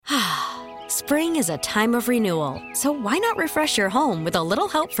Spring is a time of renewal, so why not refresh your home with a little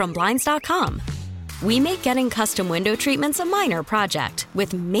help from Blinds.com? We make getting custom window treatments a minor project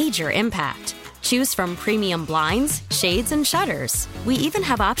with major impact. Choose from premium blinds, shades, and shutters. We even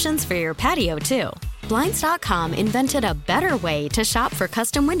have options for your patio, too. Blinds.com invented a better way to shop for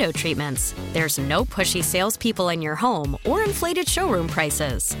custom window treatments. There's no pushy salespeople in your home or inflated showroom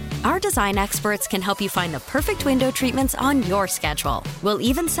prices. Our design experts can help you find the perfect window treatments on your schedule. We'll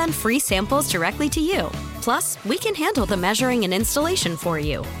even send free samples directly to you. Plus, we can handle the measuring and installation for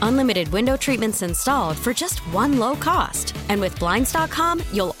you. Unlimited window treatments installed for just one low cost. And with Blinds.com,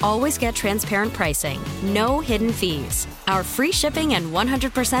 you'll always get transparent pricing. No hidden fees. Our free shipping and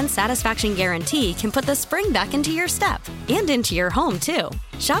 100% satisfaction guarantee can put the spring back into your step and into your home, too.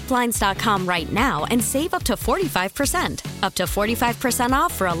 Shop Blinds.com right now and save up to 45%. Up to 45%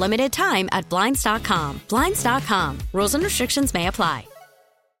 off for a limited time at Blinds.com. Blinds.com. Rules and restrictions may apply.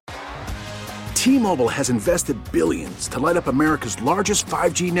 T-Mobile has invested billions to light up America's largest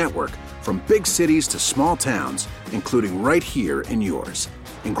 5G network, from big cities to small towns, including right here in yours.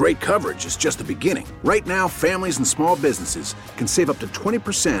 And great coverage is just the beginning. Right now, families and small businesses can save up to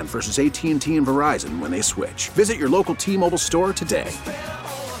 20% versus AT&T and Verizon when they switch. Visit your local T-Mobile store today.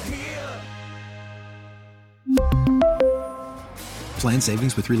 Plan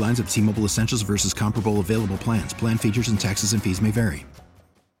savings with 3 lines of T-Mobile Essentials versus comparable available plans. Plan features and taxes and fees may vary.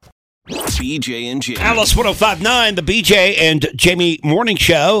 BJ and Jamie. Alice 105.9, the BJ and Jamie Morning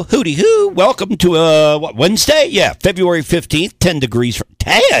Show. Hooty hoo. Welcome to, Wednesday? Yeah, February 15th, 10 degrees.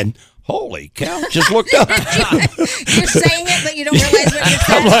 10? Holy cow. Just looked up. You're saying it, but you don't realize what you're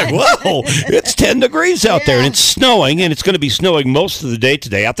saying. I'm like, whoa, it's 10 degrees out there, and it's snowing, and it's going to be snowing most of the day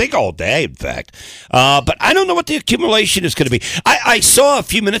today. I think all day, in fact. But I don't know what the accumulation is going to be. I saw a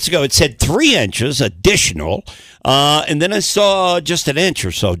few minutes ago, it said 3 inches additional, and then I saw just an inch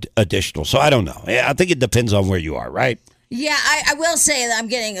or so additional. So I don't know. I think it depends on where you are, right? Yeah, I will say that I'm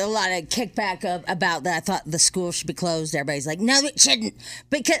getting a lot of kickback about that. I thought the school should be closed. Everybody's like, no, it shouldn't.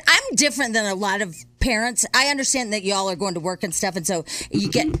 Because I'm different than a lot of parents. I understand that y'all are going to work and stuff, and so you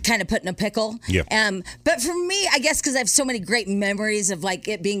get kind of put in a pickle. Yeah. But for me, I guess because I have so many great memories of like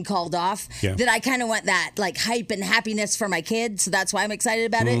it being called off, that I kind of want that like hype and happiness for my kids. So that's why I'm excited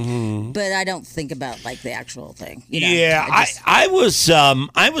about it. But I don't think about like the actual thing. You know? Yeah, I was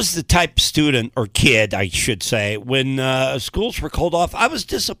the type of student or kid, I should say, when schools were called off. I was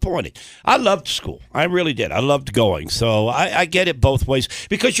disappointed. I loved school. I really did. I loved going. So I get it both ways,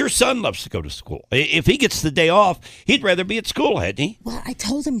 because your son loves to go to school. If he gets the day off, he'd rather be at school, hadn't he? Well, I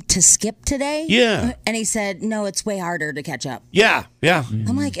told him to skip today. Yeah. And he said, no, it's way harder to catch up. Yeah.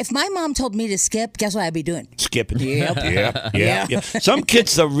 I'm like, if my mom told me to skip, guess what I'd be doing? Skipping. Yep. Yeah. Some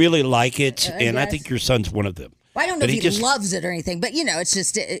kids, though, really like it, and I think your son's one of them. Well, I don't know if he loves it or anything, but, you know, it's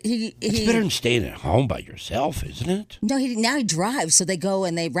just... It's better than staying at home by yourself, isn't it? No, now he drives, so they go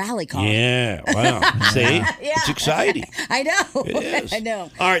and they rally call. Yeah, wow. See? It's exciting. I know. It is. I know.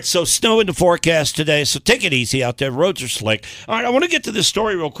 All right, so snow in the forecast today, so take it easy out there. Roads are slick. All right, I want to get to this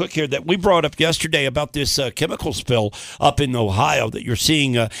story real quick here that we brought up yesterday about this chemical spill up in Ohio that you're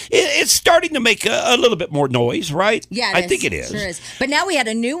seeing. It's starting to make a little bit more noise, right? Yeah, I think it is. Sure is. But now we had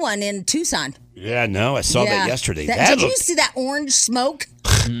a new one in Tucson. Yeah, no, I saw that yesterday. Did you see that orange smoke?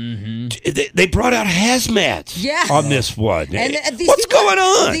 They brought out hazmats on this one. And what's going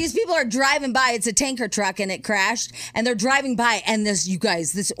on? These people are driving by. It's a tanker truck, and it crashed. And they're driving by, and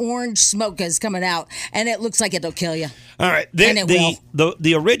this orange smoke is coming out, and it looks like it'll kill you. All right,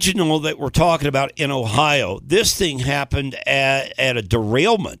 the original that we're talking about in Ohio, this thing happened at a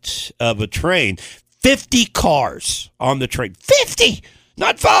derailment of a train. 50 cars on the train. 50!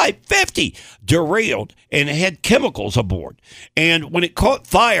 Not 5, 50 derailed, and it had chemicals aboard. And when it caught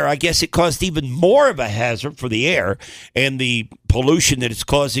fire, I guess it caused even more of a hazard for the air and the pollution that it's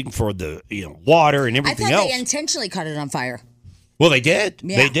causing for the water and everything else. I thought they intentionally caught it on fire. Well, they did.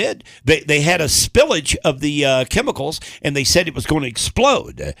 Yeah. They did. They had a spillage of the chemicals, and they said it was going to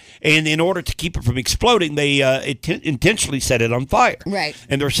explode. And in order to keep it from exploding, they intentionally set it on fire. Right.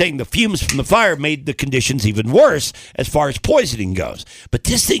 And they're saying the fumes from the fire made the conditions even worse as far as poisoning goes. But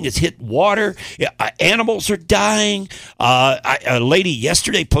this thing has hit water. Animals are dying. A lady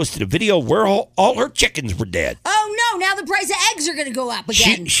yesterday posted a video where all her chickens were dead. Oh, no. Now the price of eggs are going to go up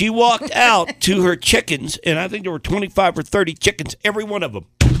again. She walked out to her chickens, and I think there were 25 or 30 chickens. Every one of them,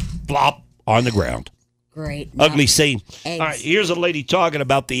 flop on the ground. Great. Ugly scene. Eggs. All right, here's a lady talking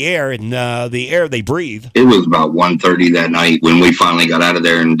about the air and the air they breathe. It was about 1:30 that night when we finally got out of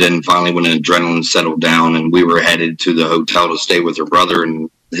there, and then finally when the adrenaline settled down and we were headed to the hotel to stay with her brother and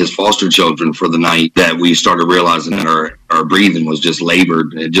his foster children for the night, that we started realizing that our breathing was just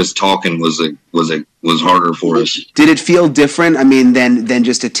labored. Just talking was harder for us. Did it feel different? I mean, than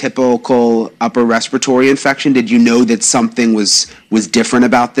just a typical upper respiratory infection? Did you know that something was different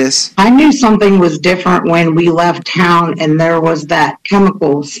about this? I knew something was different when we left town and there was that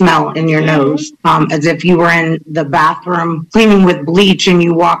chemical smell in your nose, as if you were in the bathroom cleaning with bleach and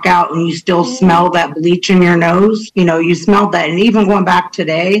you walk out and you still smell that bleach in your nose. You know, you smelled that. And even going back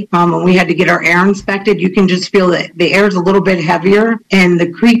today, when we had to get our air inspected, you can just feel that the air is a little bit heavier and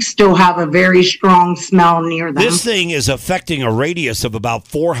the creeks still have a very strong smell near them. This thing is affecting a radius of about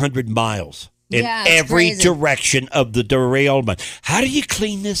 400 miles in every direction of the derailment. How do you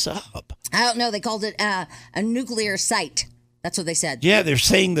clean this up? I don't know. They called it a nuclear site. That's what they said. Yeah, they're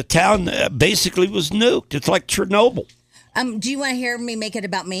saying the town basically was nuked. It's like Chernobyl. Do you want to hear me make it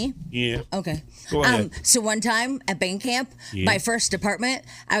about me? Yeah. Okay. Go ahead. So one time at band camp, my first apartment,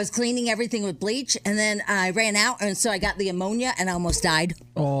 I was cleaning everything with bleach, and then I ran out, and so I got the ammonia, and I almost died.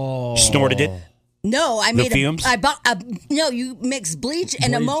 Oh. Snorted it? No, I the made fumes? No, you mix bleach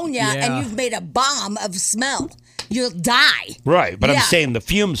and ammonia, and you've made a bomb of smell. You'll die. Right, but I'm saying the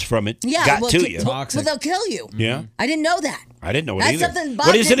fumes from it got to you. Well, they'll kill you. Yeah. I didn't know that. I didn't know it That's either. something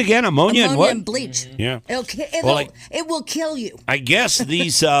What is it again? Ammonia and what? And bleach. Yeah. It will kill you. I guess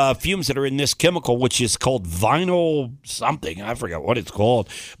these fumes that are in this chemical, which is called vinyl something, I forgot what it's called,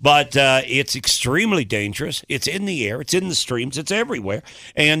 but it's extremely dangerous. It's in the air. It's in the streams. It's everywhere.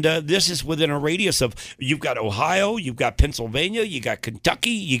 And this is within a radius of, you've got Ohio, you've got Pennsylvania, you got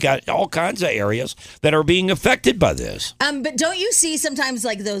Kentucky, you got all kinds of areas that are being affected by this. But don't you see sometimes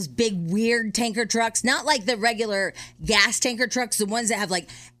like those big weird tanker trucks, not like the regular gas tanker trucks, the ones that have like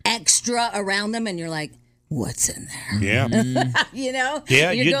extra around them, and you're like, what's in there? Yeah. You know?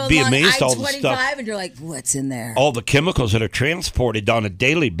 Yeah, you're you'd be amazed all the I-25 stuff. and you're like, what's in there? All the chemicals that are transported on a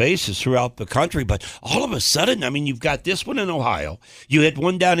daily basis throughout the country. But all of a sudden, I mean, you've got this one in Ohio. You had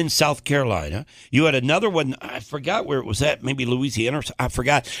one down in South Carolina. You had another one, I forgot where it was at, maybe Louisiana, or I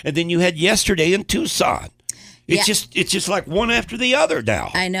forgot. And then you had yesterday in Tucson. It's just like one after the other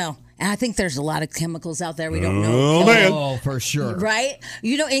now. I know. And I think there's a lot of chemicals out there we don't know. Oh, for sure. Right?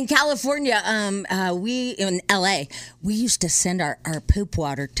 You know, in California, we in LA, we used to send our poop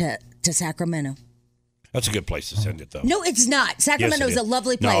water to Sacramento. That's a good place to send it, though. No, it's not. Sacramento is a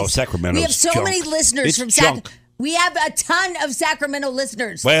lovely place. No, Sacramento. We have so many listeners from Sacramento. We have a ton of Sacramento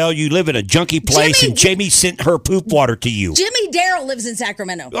listeners. Well, you live in a junky place, and Jamie sent her poop water to you. Jimmy Darrell lives in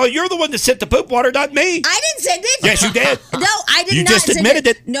Sacramento. Oh, you're the one that sent the poop water, not me. I didn't send it. Yes, you did. No, I did not. You just admitted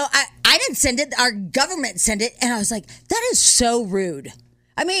it. No, I didn't send it. Our government sent it, and I was like, that is so rude.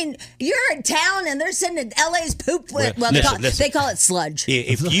 I mean, you're in town, and they're sending LA's poop. Well, listen. They call it sludge.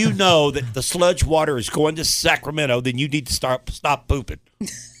 If you know that the sludge water is going to Sacramento, then you need to stop pooping.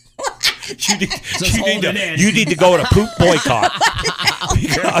 You need to go on a poop boycott.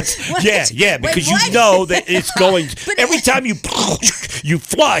 because you know that it's going. Every time you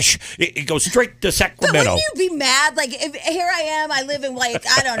flush, it goes straight to Sacramento. But wouldn't you be mad? Like, if here I am, I live in like,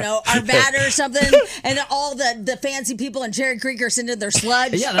 I don't know, Arvada or something, and all the fancy people in Cherry Creek are sending their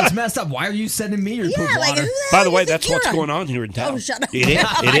sludge. Yeah, that's messed up. Why are you sending me your poop water? By the way, that's what's going on here in town. Oh, shut up. It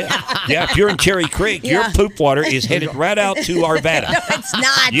is. Yeah, if you're in Cherry Creek, your poop water is headed right out to Arvada. No, it's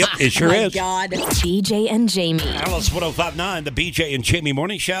not. Yep, it sure is. God. BJ and Jamie. Alice 105.9, the BJ and Jamie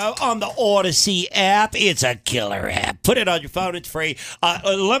Morning Show on the Odyssey app. It's a killer app. Put it on your phone. It's free.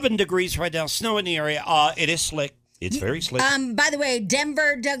 11 degrees right now. Snow in the area. It is slick. It's very slick. By the way,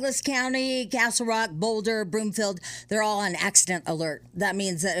 Denver, Douglas County, Castle Rock, Boulder, Broomfield, they're all on accident alert. That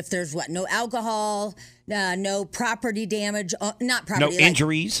means that if there's no alcohol, no property damage, not property. No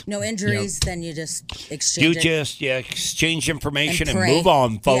injuries. No injuries, then you just exchange exchange information and pray. move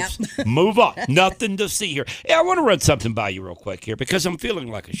on, folks. Yep. Move on. Nothing to see here. Hey, I want to run something by you real quick here because I'm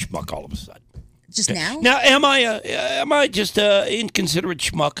feeling like a schmuck all of a sudden. Just now? Now, am I just inconsiderate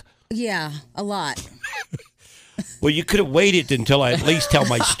schmuck? Yeah, a lot. Well, you could have waited until I at least tell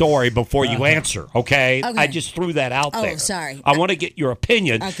my story before you answer, okay? I just threw that out there. Oh, sorry. I want to get your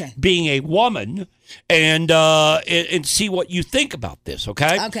opinion, being a woman, and see what you think about this,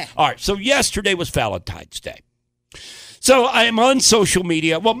 okay? Okay. All right, so yesterday was Valentine's Day. So I'm on social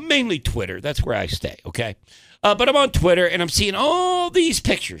media, well, mainly Twitter. That's where I stay, okay? But I'm on Twitter, and I'm seeing all these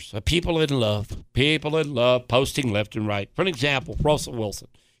pictures of people in love, posting left and right. For an example, Russell Wilson,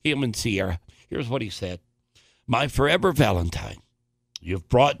 him and Sierra. Here's what he said. My forever Valentine, you've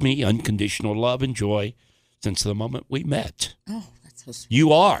brought me unconditional love and joy since the moment we met. Oh, that's so sweet.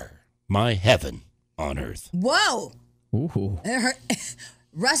 You are my heaven on earth. Whoa. Ooh.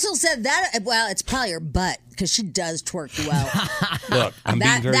 Russell said that. Well, it's probably her butt because she does twerk well. Look, I'm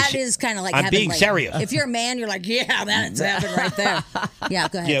being very that is kind of like I'm having, being like, serious. If you're a man, you're like, yeah, that's happening right there. Yeah,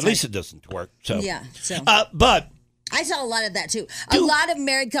 go ahead. Yeah, sorry. Lisa doesn't twerk. So Yeah, so. But I saw a lot of that too. A lot of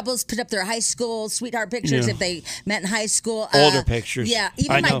married couples put up their high school sweetheart pictures if they met in high school. Older pictures. Yeah, I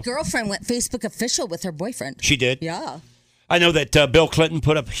even my know. girlfriend went Facebook official with her boyfriend. she did. Yeah. I know that Bill Clinton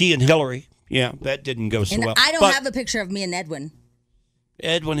put up he and Hillary. Yeah, that didn't go so And well. I don't But have a picture of me and Edwin.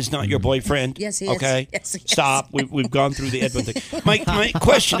 Edwin is not your boyfriend. Yes, he is. Okay, Yes, he is. stop. We've gone through the Edwin thing. My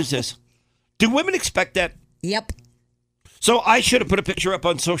question is this: do women expect that? Yep. So I should have put a picture up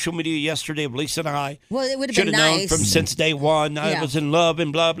on social media yesterday of Lisa and I. Well, it would have Should been have known nice. from since day one. I Yeah. was in love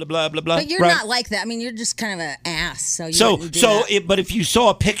and blah blah blah blah blah. But you're right? not like that. I mean, you're just kind of an ass. So you So wouldn't do that. but if you saw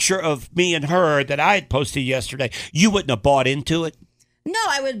a picture of me and her that I had posted yesterday, you wouldn't have bought into it. No,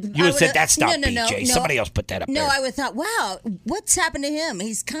 I would. You would have said that's not no, BJ. Somebody else put that up No, there. I would have thought, wow, what's happened to him?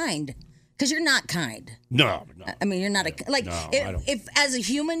 He's kind. Because you're not kind. No. I mean, you're not a like. No, I don't. if as a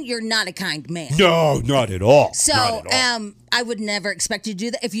human, you're not a kind man. No, not at all. So, Not at all. I would never expect you to do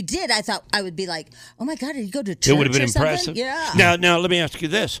that. If you did, I thought I would be like, oh my god, did you go to church? It would have been or something? impressive. Yeah. Now, let me ask you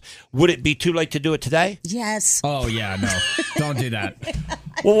this: would it be too late to do it today? Yes. Oh, yeah, no. Don't do that.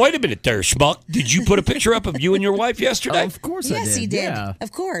 Well, wait a minute there, schmuck. Did you put a picture up of you and your wife yesterday? Of course I did. Yes, he did. Yeah.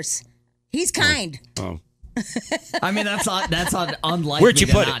 Of course. He's kind. Oh. I mean, that's unlikely Where'd you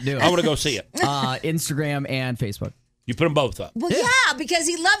to put not it? do it. I want to go see it. Instagram and Facebook. You put them both up. Well, yeah, because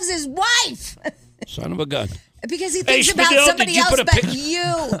he loves his wife. Son of a gun. Because he Hey, thinks about Spadil, somebody did you else put a but pic- you.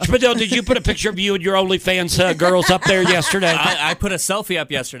 Spadil, did you put a picture of you and your OnlyFans girls up there yesterday? I put a selfie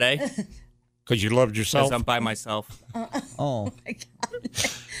up yesterday Because you loved yourself? because I'm by myself. Oh.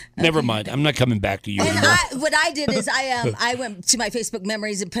 Never mind. I'm not coming back to you And anymore. what I did is I went to my Facebook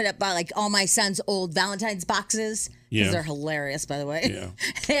memories and put up like all my son's old Valentine's boxes because Yeah. they're hilarious, by the way.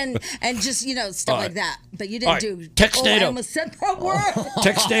 Yeah. and just stuff All like right. that. But you All didn't right. do. Text I NATO. almost said that word.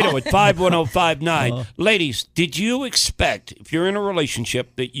 Text NATO at 51059. Ladies, did you expect, if you're in a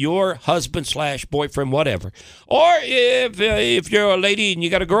relationship, that your husband / boyfriend, whatever, or if you're a lady and you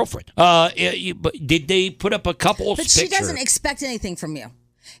got a girlfriend, did they put up a couple's But picture? she doesn't expect anything from you.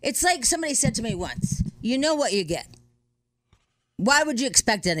 It's like somebody said to me once, you know what you get. Why would you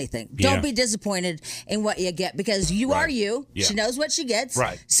expect anything? Yeah. Don't be disappointed in what you get because you are you. Yeah. She knows what she gets.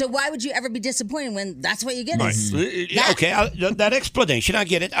 Right. So why would you ever be disappointed when that's what you get? Right. That- Okay, that explanation, I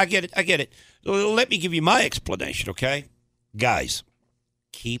get it. Let me give you my explanation, okay? Guys,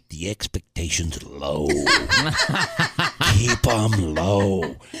 keep the expectations low. Keep them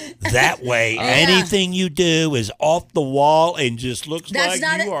low. That way, anything you do is off the wall and just looks That's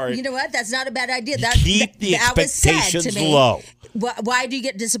like not you are. You know what? That's not a bad idea. That, Keep the that was said to expectations me. low. Why do you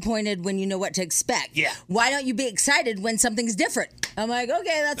get disappointed when you know what to expect? Yeah. Why don't you be excited when something's different? I'm like,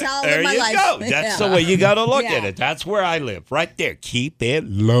 okay, that's how I There live my you life. go. That's the way you got to look at it. That's where I live, right there. Keep it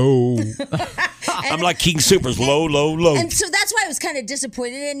low. I'm like King Super's low, low, low. And so that's why I was kind of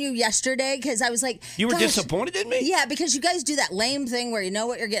disappointed in you yesterday because I was like, You were gosh, disappointed in me? Yeah, because you guys do that lame thing where you know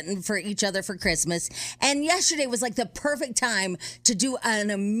what you're getting for each other for Christmas. And yesterday was like the perfect time to do an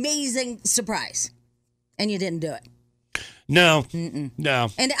amazing surprise. And you didn't do it. No. Mm-mm. No.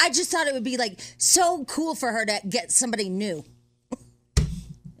 And I just thought it would be like so cool for her to get somebody new.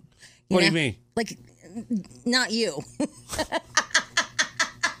 What do you mean? Like, not you.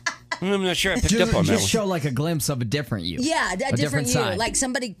 I'm not sure I picked up on that Just one. show like a glimpse of a different you. Yeah, a different you. side. Like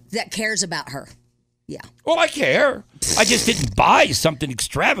somebody that cares about her. Yeah. Well, I care. I just didn't buy something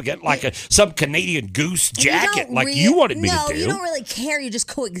extravagant like some Canadian goose jacket like you wanted me to do. No, you don't really care. You just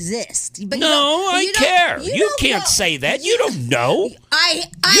coexist. But No, I care. You can't say that. You don't know. I'm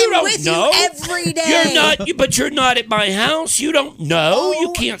don't with know. you every day. You're not, but you're not at my house. You don't know.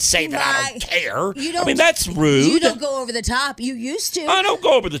 You can't say that I right. don't care. You I don't- mean, that's rude. You don't go over the top. You used to. I don't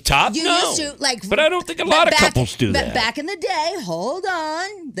go over the top. You no. used to, like, but I don't think a lot of couples do but that. back in the day, hold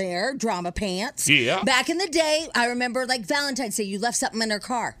on there, drama pants. Yeah. Back in the day, I remember like Valentine's Day, you left something in her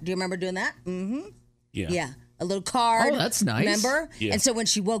car. Do you remember doing that? Mm-hmm. Yeah. Yeah. A little card. Oh, that's nice. Remember? Yeah. And so when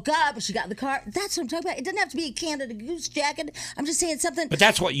she woke up, she got in the car. That's what I'm talking about. It doesn't have to be a Canada Goose jacket. I'm just saying something. But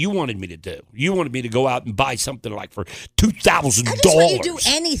that's what you wanted me to do. You wanted me to go out and buy something like for $2,000. I just want you to do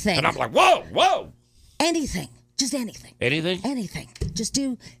anything. And I'm like, whoa. Anything. Just anything. Anything? Anything. Just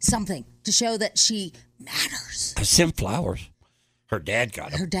do something to show that she matters. I sent flowers. Her dad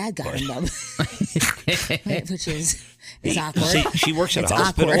got them. Her dad got him, though. Which is awkward. See, she works at It's a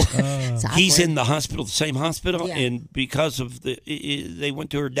hospital. awkward. It's He's awkward. in the hospital, the same hospital, Yeah. and because of they went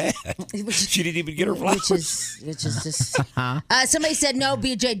to her dad. She didn't even get her flowers. Which is just. Somebody said no,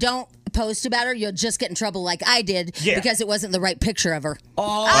 BJ. Don't post about her, you'll just get in trouble like I did because it wasn't the right picture of her.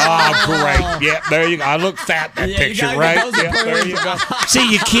 Oh, great. Yeah, there you go. I look fat in that picture, right? Yeah, there you go.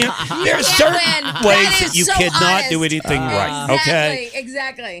 See, you can't. There's certain ways that you cannot do anything right. Okay?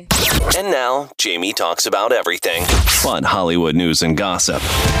 Exactly. And now, Jamie talks about everything. Fun Hollywood news and gossip.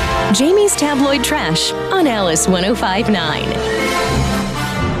 Jamie's Tabloid Trash on Alice 105.9.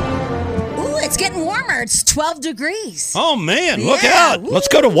 It's getting warmer. It's 12 degrees. Oh, man. Look out. Let's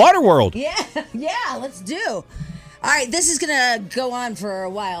go to Waterworld. Yeah, let's do. All right, this is going to go on for a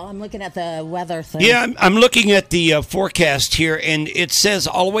while. I'm looking at the weather thing. Yeah, I'm looking at the forecast here, and it says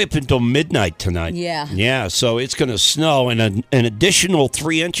all the way up until midnight tonight. Yeah. Yeah, so it's going to snow, and an additional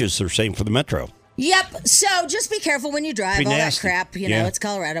 3 inches, they're saying, for the metro. Yep. So just be careful when you drive. Pretty all nasty. that crap. You know, it's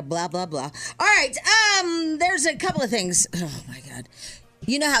Colorado, blah, blah, blah. All right. There's a couple of things. Oh, my God.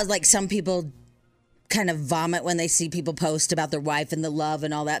 You know how, like, some people kind of vomit when they see people post about their wife and the love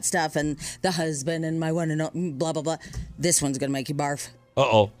and all that stuff and the husband and my one and only, blah, blah, blah. This one's going to make you barf.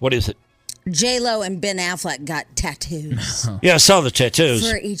 Uh-oh. What is it? J-Lo and Ben Affleck got tattoos. Yeah, I saw the tattoos.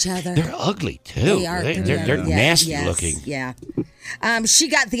 For each other. They're ugly, too. They are. They're nasty looking. Yeah. She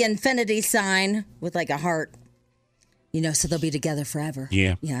got the infinity sign with like a heart, you know, so they'll be together forever.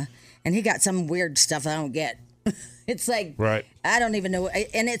 Yeah. Yeah. And he got some weird stuff I don't get. It's like, right. I don't even know.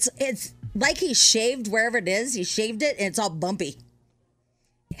 And it's like he shaved wherever it is. He shaved it and it's all bumpy.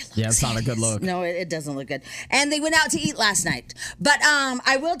 It's not a good look. No, it doesn't look good. And they went out to eat last night. But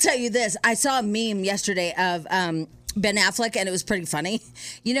I will tell you this. I saw a meme yesterday of Ben Affleck, and it was pretty funny.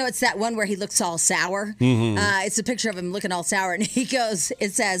 You know, it's that one where he looks all sour. Mm-hmm. It's a picture of him looking all sour, and he goes,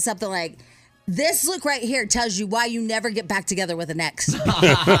 it says something like, this look right here tells you why you never get back together with an ex. Because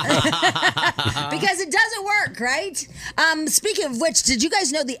it doesn't work, right? Speaking of which, did you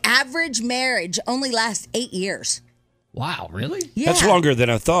guys know the average marriage only lasts 8 years? Wow, really? Yeah. That's longer than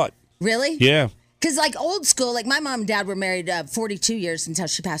I thought. Really? Yeah. Because, like, old school, like, my mom and dad were married 42 years until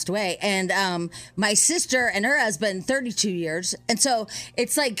she passed away. And my sister and her husband, 32 years. And so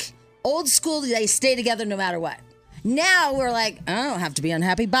it's like old school, they stay together no matter what. Now we're like, I don't have to be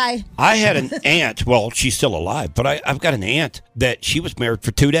unhappy. Bye. I had an aunt. Well, she's still alive, but I've got an aunt that she was married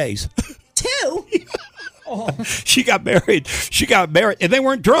for 2 days. 2? She got married. And they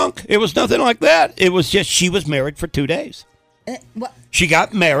weren't drunk. It was nothing like that. It was just she was married for 2 days. What? She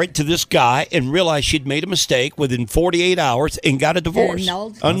got married to this guy and realized she'd made a mistake within 48 hours and got a divorce.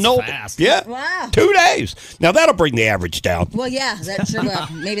 Annulled. Fast. Yeah. Wow. 2 days. Now that'll bring the average down. Well, yeah, that sure will.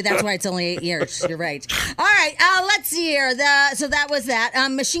 Maybe that's why it's only 8 years. You're right. All right, let's see here. So that was that.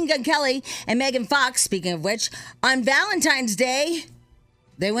 Machine Gun Kelly and Megan Fox, speaking of which, on Valentine's Day,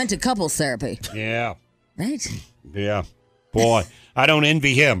 they went to couples therapy. Yeah. Right? Yeah. Boy, I don't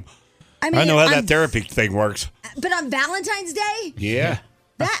envy him. I know how that therapy thing works. But on Valentine's Day? Yeah.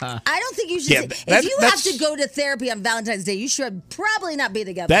 I don't think you should. Yeah, if you have to go to therapy on Valentine's Day, you should probably not be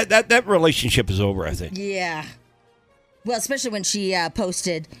together. That relationship is over, I think. Yeah. Well, especially when she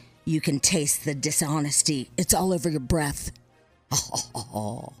posted, "You can taste the dishonesty. It's all over your breath."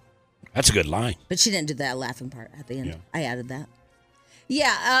 That's a good line. But she didn't do that laughing part at the end. Yeah. I added that.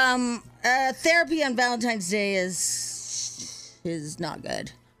 Yeah. Therapy on Valentine's Day is not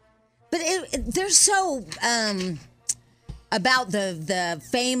good. But they're so about the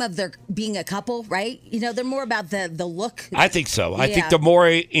fame of their being a couple, right? You know, they're more about the look. I think so. I think they're more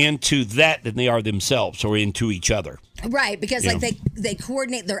into that than they are themselves or into each other. Right, because like they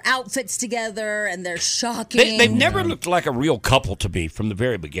coordinate their outfits together and they're shocking. They've never looked like a real couple to me from the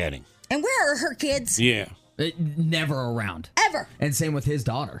very beginning. And where are her kids? Yeah. Never around. Ever. And same with his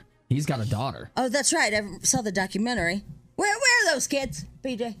daughter. He's got a daughter. Oh, that's right. I saw the documentary. Where are those kids,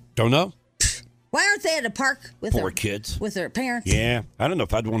 BJ? Don't know. Why aren't they at a park with Poor kids with their parents? Yeah, I don't know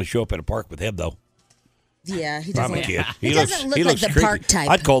if I'd want to show up at a park with him though. Yeah, he doesn't. I'm a kid. He doesn't look like the creepy. park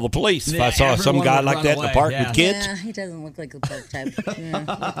type. I'd call the police if I saw some guy like that in the park with kids. Yeah, he doesn't look like the park type.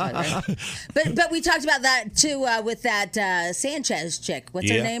 But we talked about that too with that Sanchez chick.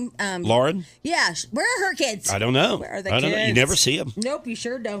 What's her name? Lauren. Yeah, where are her kids? I don't know. Where are the I don't kids? know. You never see them. Nope, you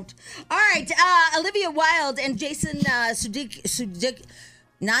sure don't. All right, Olivia Wilde and Jason Sudeikis.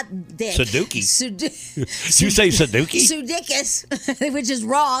 Not Dick. Sudoku. You say Sudoku? Sudeikis, which is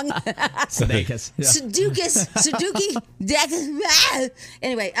wrong. Sudeikis. Yeah. Sudoku.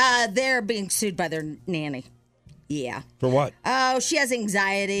 Anyway, they're being sued by their nanny. Yeah. For what? Oh, she has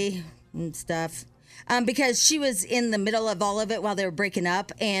anxiety and stuff. Because she was in the middle of all of it while they were breaking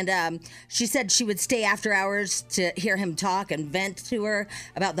up. And she said she would stay after hours to hear him talk and vent to her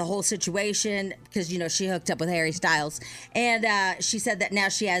about the whole situation. Because, you know, she hooked up with Harry Styles. And she said that now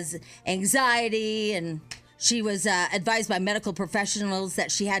she has anxiety and She was advised by medical professionals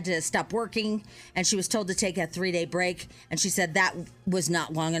that she had to stop working, and she was told to take a 3-day break. And she said that was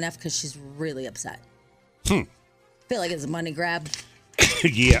not long enough because she's really upset. I feel like it's a money grab.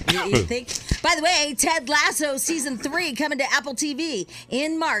 Yeah. You think? By the way, Ted Lasso Season 3 coming to Apple TV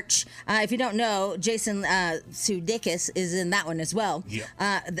in March. If you don't know, Jason Sudeikis is in that one as well. Yeah.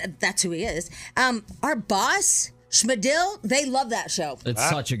 That's who he is. Our boss, Schmidl, they love that show. It's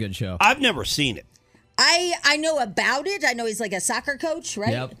such a good show. I've never seen it. I know about it. I know he's like a soccer coach,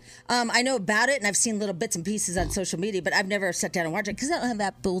 right? Yep. I know about it, and I've seen little bits and pieces on social media, but I've never sat down and watched it because I don't have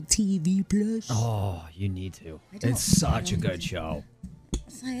Apple TV Plus. Oh, you need to. It's such a good show.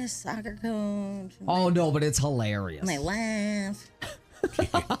 It's like a soccer coach. Oh, no, but it's hilarious. And they laugh.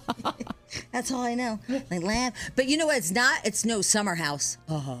 That's all I know. They laugh. But you know what it's not? It's no Summer House.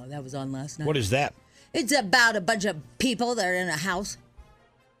 Oh, that was on last night. What is that? It's about a bunch of people that are in a house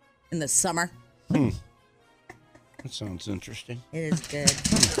in the summer. That sounds interesting. It is good.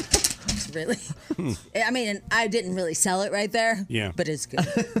 It's really. I mean, I didn't really sell it right there. Yeah. But it's good.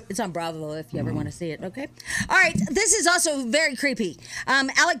 It's on Bravo if you ever want to see it. Okay. All right. This is also very creepy.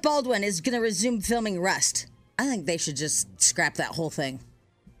 Alec Baldwin is going to resume filming Rust. I think they should just scrap that whole thing.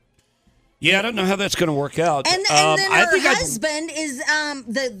 Yeah, I don't know how that's going to work out. And then her husband is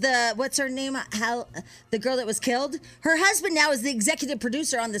the what's her name? The girl that was killed. Her husband now is the executive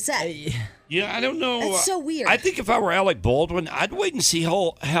producer on the set. Yeah, I don't know. That's so weird. I think if I were Alec Baldwin, I'd wait and see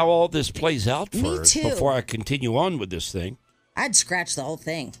how all this plays out Me first too. before I continue on with this thing. I'd scratch the whole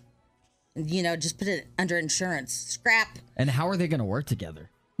thing. You know, just put it under insurance. Scrap. And how are they going to work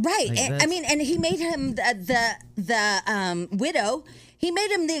together? Right. Like And, I mean, and he made him the widow. He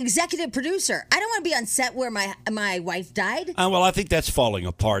made him the executive producer. I don't want to be on set where my wife died. Well, I think that's falling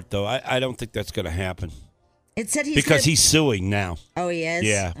apart, though. I don't think that's going to happen. It said because he's suing now. Oh, he is?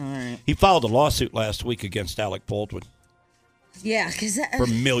 Yeah. All right. He filed a lawsuit last week against Alec Baldwin. Yeah, because for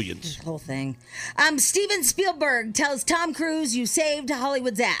millions. The whole thing. Steven Spielberg tells Tom Cruise, "You saved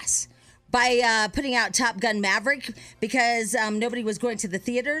Hollywood's ass." By putting out Top Gun Maverick because nobody was going to the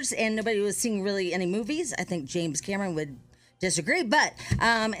theaters and nobody was seeing really any movies. I think James Cameron would disagree, but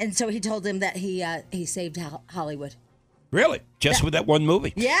and so he told him that he saved Hollywood. Really? Just with that one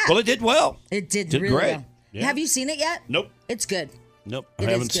movie? Yeah. Well, it did well. It did really great. well. Yeah. Have you seen it yet? Nope. It's good. Nope. I It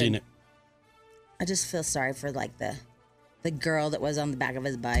is haven't good. seen it. I just feel sorry for like the girl that was on the back of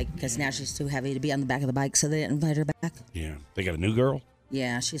his bike because now she's too heavy to be on the back of the bike, so they didn't invite her back. Yeah. They got a new girl?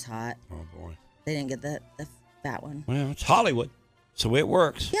 Yeah, she's hot. Oh, boy. They didn't get the fat one. Well, it's Hollywood. So it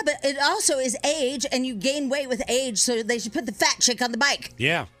works. Yeah, but it also is age, and you gain weight with age, so they should put the fat chick on the bike.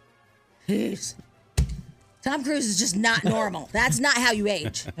 Yeah. Jeez. Tom Cruise is just not normal. That's not how you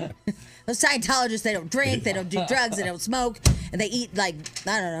age. Those Scientologists, they don't drink, they don't do drugs, they don't smoke, and they eat, like,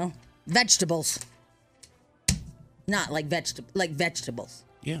 I don't know, vegetables. Not like vegetables.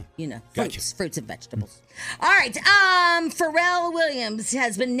 Yeah. You know, Gotcha. fruits and vegetables. All right. Pharrell Williams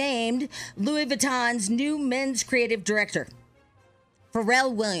has been named Louis Vuitton's new men's creative director.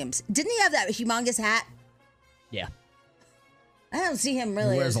 Pharrell Williams. Didn't he have that humongous hat? Yeah. I don't see him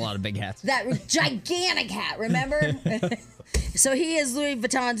really. He wears as- a lot of big hats. That gigantic hat, remember? So he is Louis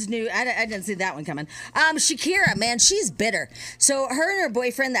Vuitton's new. I didn't see that one coming. Shakira, man, she's bitter. So her and her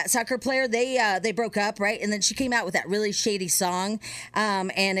boyfriend, that soccer player, they broke up, right? And then she came out with that really shady song,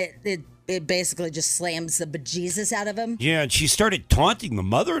 and it basically just slams the bejesus out of him. Yeah, and she started taunting the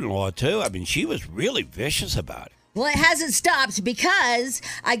mother-in-law, too. I mean, she was really vicious about it. Well, it hasn't stopped because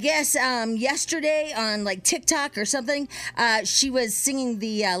I guess yesterday on like TikTok or something, she was singing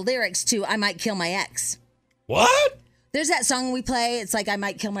the lyrics to "I Might Kill My Ex." What? There's that song we play. It's like "I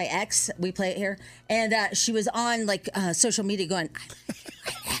Might Kill My Ex." We play it here, and she was on like social media going, "I might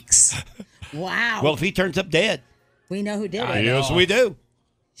kill my ex." Wow. Well, if he turns up dead. We know who did it. Yes, we do.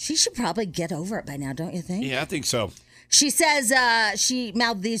 She should probably get over it by now, don't you think? Yeah, I think so. She says, she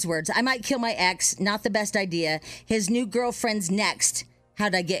mouthed these words: "I might kill my ex. Not the best idea. His new girlfriend's next.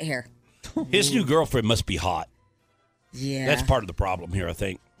 How'd I get here?" His new girlfriend must be hot. Yeah. That's part of the problem here, I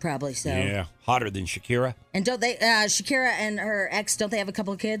think. Probably so. Yeah, hotter than Shakira. And don't they, Shakira and her ex, don't they have a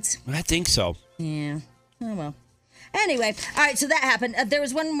couple of kids? I think so. Yeah. Oh, well. Anyway, all right, so that happened. There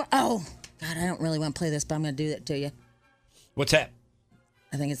was one more. Oh, God, I don't really want to play this, but I'm going to do it to you. What's that?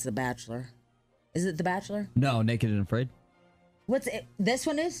 I think it's The Bachelor. Is it The Bachelor? No, Naked and Afraid. What's it? This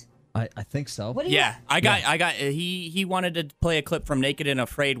one is? I think so. What do you Yeah, I got. He wanted to play a clip from Naked and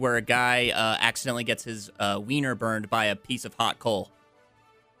Afraid where a guy accidentally gets his wiener burned by a piece of hot coal.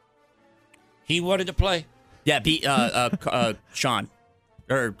 He wanted to play? Yeah, Sean.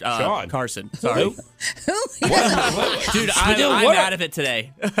 Or Sean. Carson. Sorry. Who? Dude, I'm out of it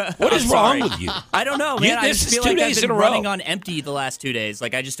today. What is wrong with you? I don't know, man. I This just is feel 2 like I've days been in a row. running on empty the last 2 days.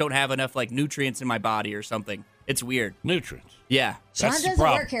 Like I just don't have enough like nutrients in my body or something. It's weird. Nutrients. Yeah. Sean That's the doesn't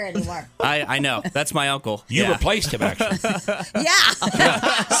problem. work here anymore. I know. That's my uncle. You Yeah. replaced him, actually.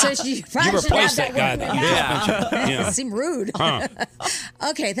 Yeah. So you probably You should have replaced that that guy working that you out. just mentioned. Yeah. It seemed rude. Huh.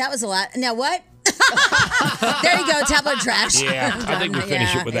 Okay, that was a lot. Now what? There you go, tablet trash. Yeah, I think we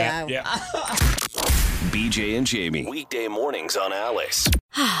finish it with that. Yeah. BJ and Jamie. Weekday mornings on Alice.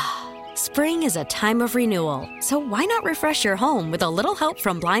 Spring is a time of renewal, so why not refresh your home with a little help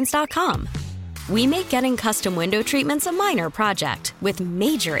from Blinds.com? We make getting custom window treatments a minor project with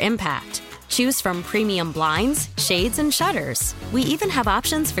major impact. Choose from premium blinds, shades, and shutters. We even have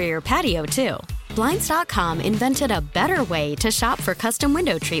options for your patio, too. Blinds.com invented a better way to shop for custom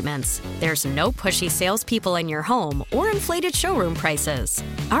window treatments. There's no pushy salespeople in your home or inflated showroom prices.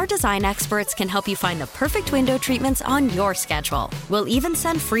 Our design experts can help you find the perfect window treatments on your schedule. We'll even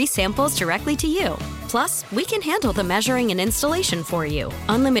send free samples directly to you. Plus, we can handle the measuring and installation for you.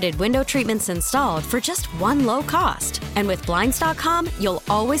 Unlimited window treatments installed for just one low cost. And with Blinds.com, you'll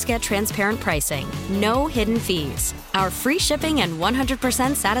always get transparent pricing. No hidden fees. Our free shipping and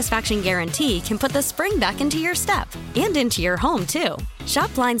 100% satisfaction guarantee can put the spring back into your step and into your home, too.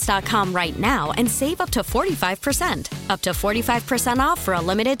 Shop Blinds.com right now and save up to 45%. Up to 45% off for a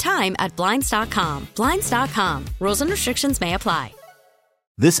limited time at Blinds.com. Blinds.com. Rules and restrictions may apply.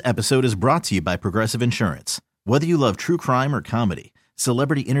 This episode is brought to you by Progressive Insurance. Whether you love true crime or comedy,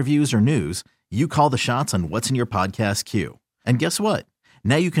 celebrity interviews or news, you call the shots on what's in your podcast queue. And guess what?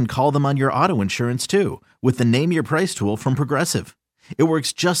 Now you can call them on your auto insurance too with the Name Your Price tool from Progressive. It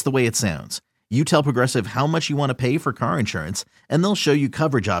works just the way it sounds. You tell Progressive how much you want to pay for car insurance, and they'll show you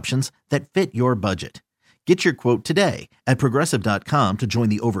coverage options that fit your budget. Get your quote today at Progressive.com to join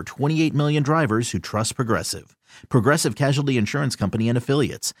the over 28 million drivers who trust Progressive. Progressive Casualty Insurance Company and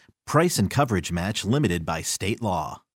Affiliates. Price and coverage match limited by state law.